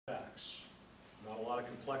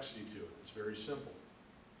complexity to it. It's very simple.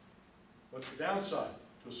 What's the downside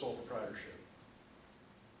to a sole proprietorship?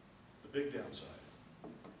 The big downside.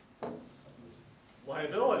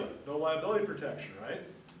 Liability, no liability protection, right?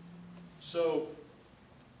 So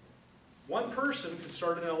one person can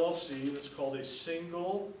start an LLC that's called a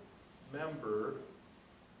single member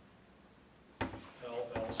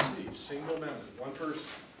LLC, single member, one person,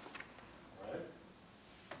 all right?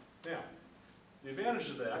 Now, the advantage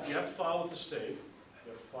of that, you have to file with the state,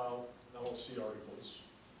 you have to file LLC articles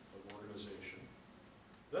of organization.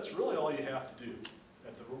 That's really all you have to do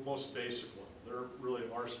at the most basic level. There really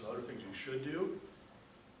are some other things you should do,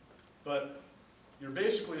 but you're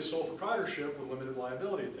basically a sole proprietorship with limited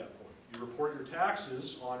liability at that point. You report your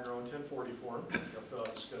taxes on your own 1040 form. You have to fill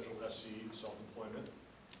out Schedule SC, self-employment,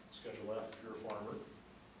 Schedule F if you're a farmer.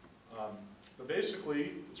 But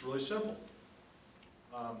basically, it's really simple.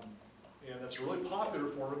 And that's a really popular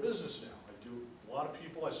form of business now. I do a lot of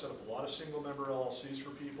people, I set up a lot of single member LLCs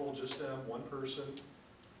for people, just them, one person.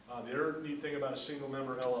 The other neat thing about a single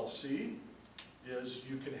member LLC is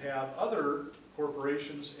you can have other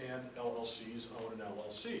corporations and LLCs own an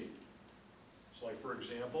LLC. So like for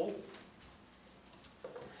example,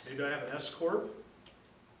 maybe I have an S Corp,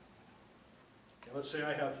 and let's say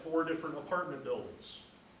I have 4 different apartment buildings.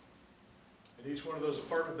 And each one of those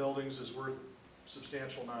apartment buildings is worth a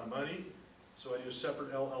substantial amount of money, so I do a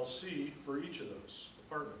separate LLC for each of those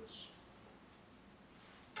apartments.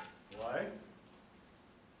 Why?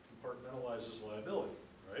 Compartmentalizes liability,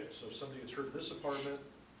 right? So if somebody gets hurt in this apartment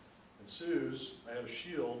and sues, I have a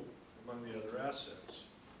shield among the other assets.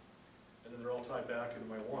 And then they're all tied back into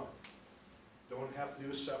my one. Don't have to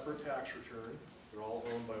do a separate tax return. They're all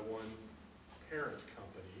owned by one parent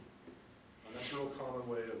company. And that's a real common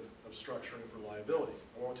way of structuring for liability.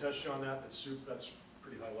 I won't test you on that. That's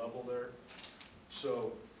pretty high level there.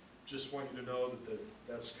 So just want you to know that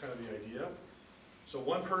that's kind of the idea. So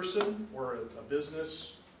one person or a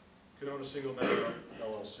business can own a single member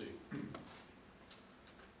LLC.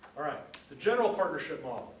 All right, the general partnership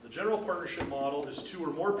model. The general partnership model is 2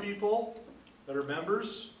 or more people that are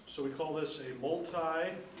members. So we call this a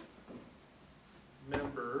multi-member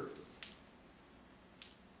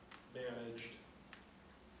managed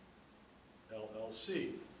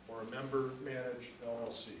LLC, or a member managed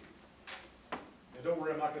LLC. And don't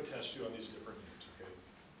worry, I'm not going to test you on these different names, okay?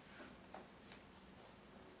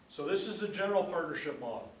 So this is a general partnership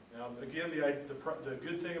model. Now, again, the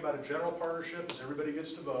good thing about a general partnership is everybody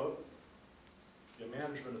gets to vote. You get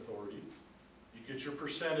management authority. You get your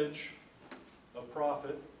percentage of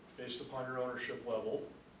profit based upon your ownership level.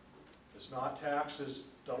 It's not taxed as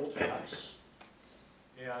double tax.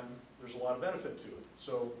 And there's a lot of benefit to it.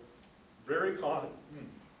 So very common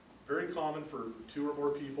for 2 or more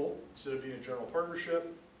people. Instead of being a general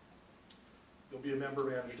partnership, you'll be a member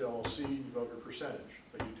managed LLC, you vote your percentage.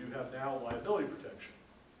 But you do have now liability protection.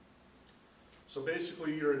 So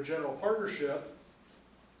basically, you're a general partnership,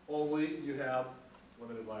 only you have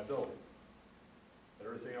limited liability. But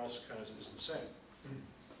everything else kind of is the same.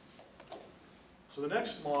 So the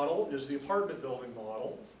next model is the apartment building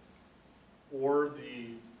model, or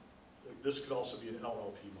this could also be an LLP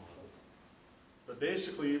model. But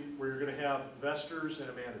basically, where you're going to have investors and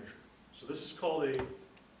a manager. So this is called a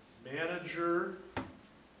manager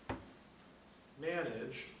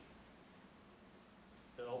managed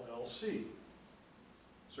LLC.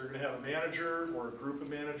 So you're going to have a manager or a group of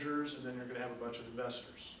managers, and then you're going to have a bunch of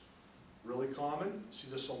investors. Really common. You see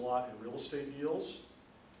this a lot in real estate deals.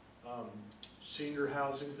 Senior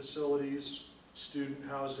housing facilities, student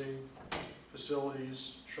housing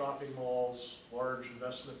facilities, shopping malls, large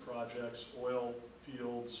investment projects, oil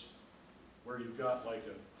fields, where you've got like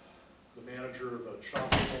the manager of a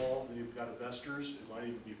shopping mall, and you've got investors. It might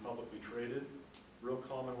even be publicly traded. Real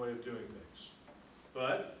common way of doing things.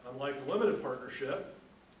 But unlike a limited partnership,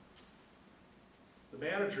 the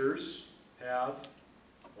managers have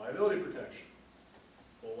liability protection,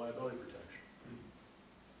 full liability protection.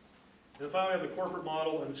 And then finally, we have the corporate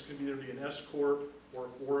model, and this can either be an S Corp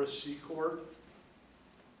or a C Corp.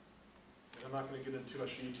 And I'm not going to get into too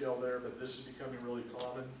much detail there, but this is becoming really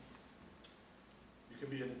common. You can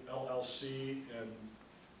be an LLC and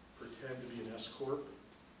pretend to be an S Corp.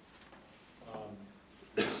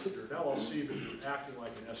 You're an LLC, but you're acting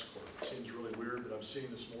like an S Corp. It seems really weird, but I'm seeing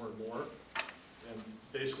this more and more. And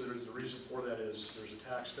basically, the reason for that is there's a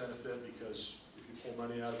tax benefit, because if you pull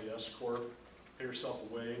money out of the S Corp, pay yourself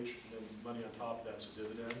a wage, and then money on top of that's a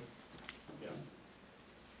dividend. Yeah.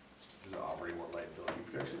 Does it offer any more liability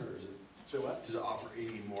protection, or is it? Say what? Does it offer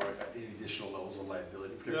any additional levels of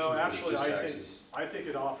liability protection? No, actually, just I think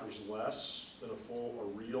it offers less than a full or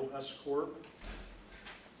real S Corp.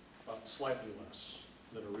 Slightly less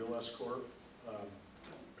than a real S corp,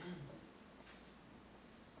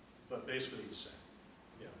 but basically the same.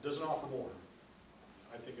 Yeah, it doesn't offer more.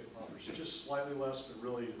 I think it offers just slightly less, but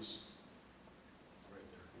really it's right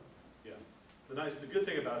there. Yeah. The good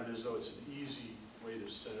thing about it is, though, it's an easy way to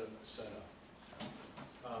set up.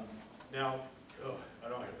 Now, I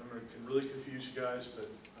can really confuse you guys, but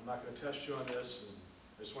I'm not going to test you on this. And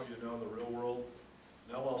I just want you to know, in the real world,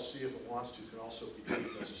 an LLC, if it wants to, can also be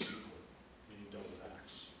treated as a C corp, meaning double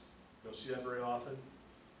tax. You don't see that very often.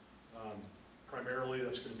 Primarily,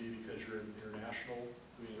 that's going to be because you're in international,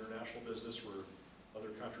 doing international business where other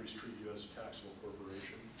countries treat you as a taxable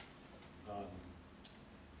corporation.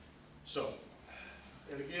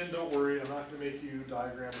 And again, don't worry, I'm not going to make you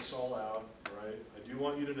diagram this all out, all right? I do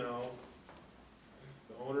want you to know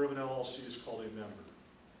the owner of an LLC is called a member.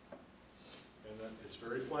 And that it's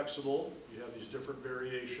very flexible. You have these different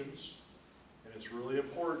variations. And it's really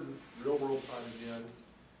important, real world time again,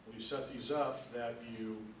 when you set these up, that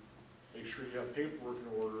you make sure you have paperwork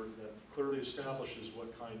in order that clearly establishes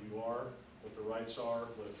what kind you are, what the rights are,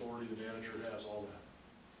 what authority the manager has, all that.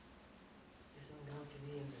 Isn't going to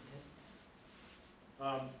be in the test?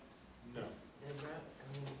 No.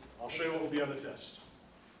 I'll I'll show you what will be on the test.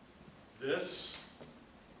 This,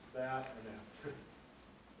 that, and that.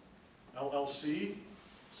 LLC,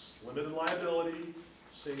 limited liability,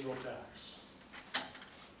 single tax.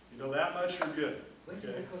 You know that much, you're good. What is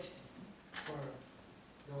Okay. the question for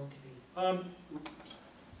going to be?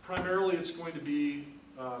 Primarily, it's going to be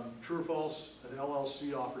true or false, an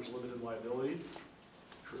LLC offers limited liability.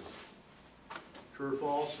 True. True or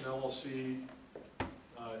false, an LLC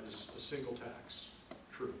is a single tax.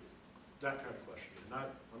 True. That kind of question.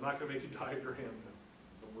 I'm not going to make you diagram.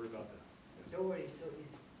 Don't worry about that. Don't worry, so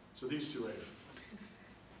easy. So these two right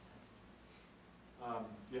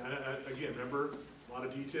here. And again, remember, a lot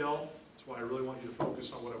of detail. That's why I really want you to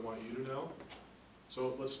focus on what I want you to know.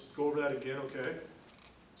 So let's go over that again, okay?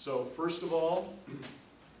 So first of all,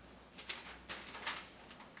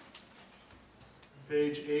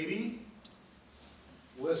 page 80,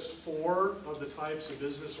 list 4 of the types of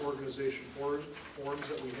business organization forms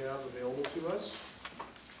that we have available to us.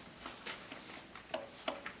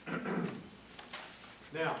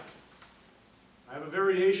 Now, I have a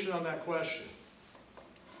variation on that question.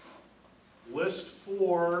 List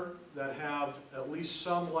 4 that have at least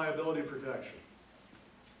some liability protection.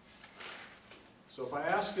 So if I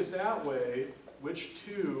ask it that way, which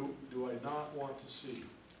 2 do I not want to see?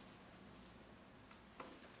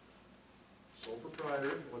 Sole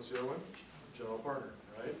proprietor, what's the other one? General partner,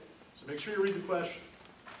 right? So make sure you read the question.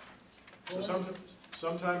 So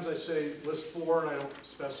sometimes I say list 4 and I don't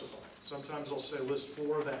specify. Sometimes I'll say list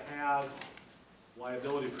 4 that have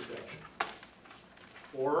liability protection.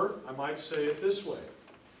 Or I might say it this way.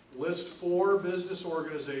 List 4 business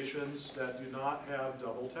organizations that do not have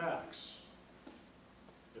double tax.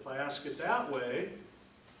 If I ask it that way,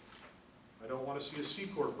 I don't want to see a C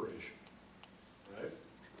corporation, right?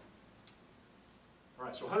 All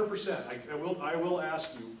right, so 100%, I will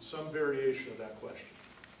ask you some variation of that question,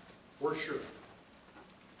 for sure.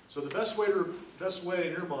 So the best way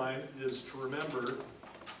in your mind is to remember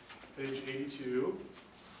page 82.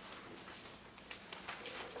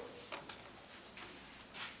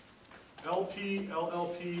 LP,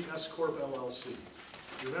 LLP, S Corp, LLC.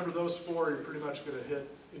 Remember those 4, you're pretty much going to hit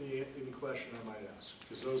any question I might ask,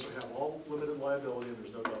 because those have all limited liability and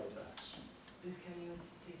there's no double tax. This can you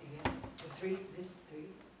see it again? The 3, this 3?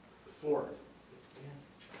 4. Yes.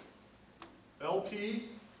 LP,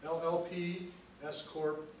 LLP, S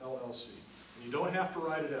Corp, LLC. And you don't have to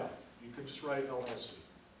write it out. You can just write LLC.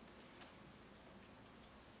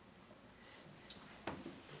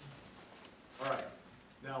 All right.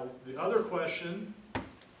 Now, the other question,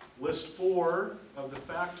 list 4 of the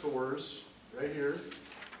factors, right here.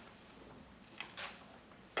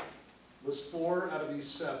 List 4 out of these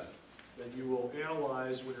 7 that you will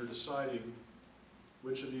analyze when you're deciding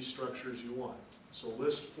which of these structures you want. So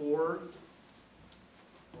list 4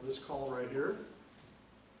 on this column right here,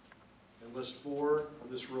 and list 4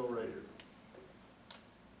 on this row right here.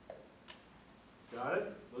 Got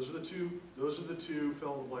it? Those are the two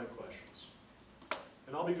fill in the blank questions.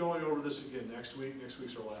 And I'll be going over this again next week. Next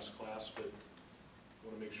week's our last class, but I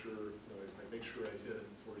want to make sure, I make sure I hit it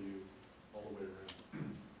for you all the way around.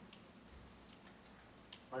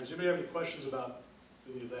 All right, does anybody have any questions about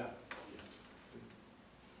any of that?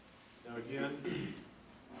 Now again,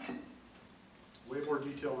 way more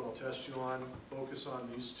detail than I'll test you on. Focus on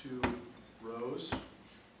these 2 rows,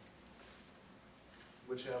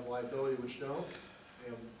 which have liability, which don't,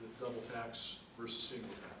 and the double tax versus single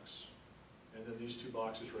tax. and then these two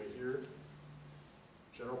boxes right here.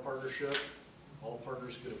 General partnership, all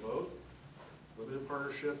partners get a vote. Limited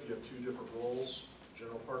partnership, you have two different roles.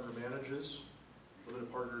 General partner manages,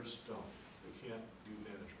 limited partners don't. They can't do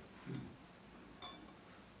management.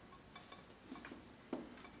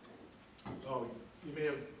 Oh, you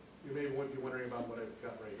may be wondering about what I've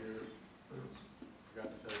got right here. Forgot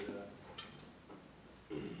to tell you that.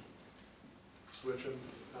 Switch them.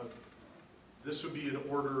 This would be in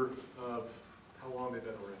order of how long they've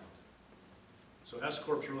been around. So S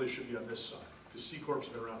Corps really should be on this side, because C Corps has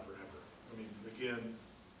been around forever. I mean, again,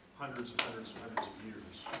 hundreds and hundreds and hundreds of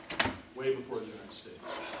years, way before the United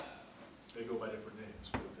States. They go by different names,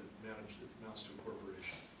 but it amounts to a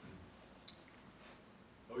corporation.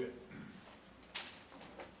 Okay.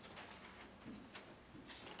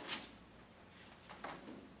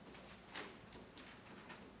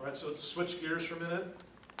 All right, so let's switch gears for a minute.